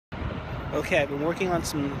Okay, I've been working on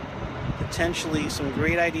potentially some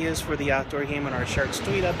great ideas for the outdoor game on our Sharks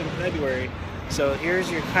tweet up in February. So here's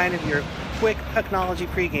your quick Pucknology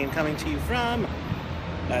pregame coming to you from,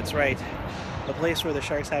 that's right, the place where the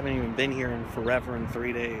Sharks haven't even been here in forever, in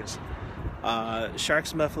 3 days.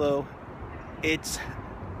 Sharks and Buffalo, it's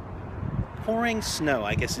pouring snow,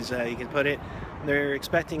 I guess is how you can put it. They're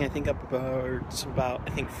expecting, I think, about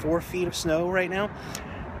 4 feet of snow right now.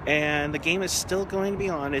 And the game is still going to be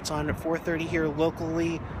on. It's on at 4:30 here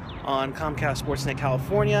locally on Comcast Sportsnet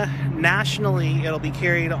California. Nationally, it'll be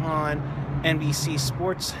carried on NBC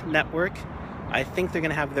Sports Network. I think they're going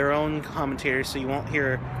to have their own commentators, so you won't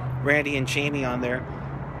hear Randy and Jamie on there.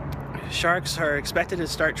 Sharks are expected to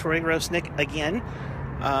start Troy Grosnick again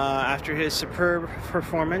after his superb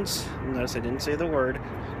performance. Notice I didn't say the word.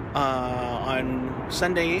 On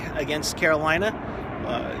Sunday against Carolina.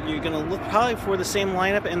 You're going to look probably for the same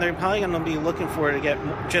lineup, and they're probably going to be looking for it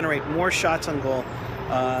to generate more shots on goal.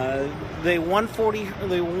 They won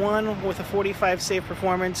with a 45 save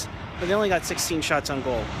performance, but they only got 16 shots on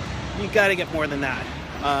goal. You got to get more than that.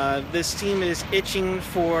 This team is itching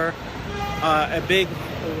for a big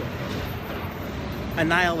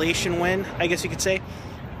annihilation win, I guess you could say.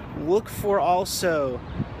 Look for also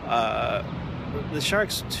the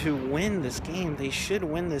Sharks to win this game. They should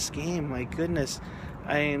win this game. My goodness.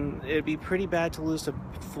 It'd be pretty bad to lose to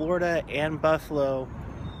Florida and Buffalo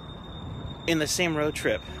in the same road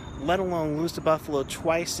trip, let alone lose to Buffalo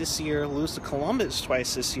twice this year, lose to Columbus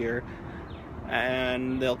twice this year,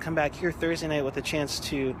 and they'll come back here Thursday night with a chance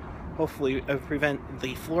to hopefully prevent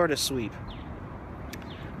the Florida sweep.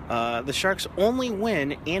 The Sharks' only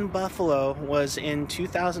win in Buffalo was in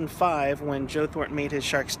 2005 when Joe Thornton made his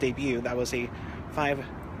Sharks debut. That was a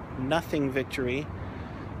 5-0 victory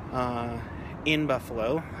in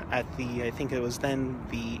Buffalo at I think it was then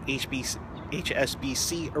the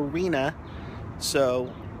HSBC Arena.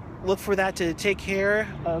 So look for that to take care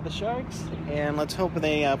of the Sharks, and let's hope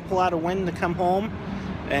they pull out a win to come home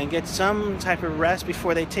and get some type of rest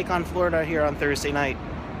before they take on Florida here on Thursday night.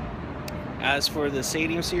 As for the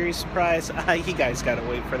Stadium Series surprise, you guys gotta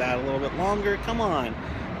wait for that a little bit longer. Come on.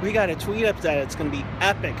 We got a tweet up that it's gonna be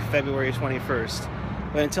epic February 21st.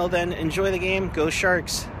 But until then, enjoy the game. Go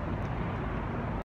Sharks.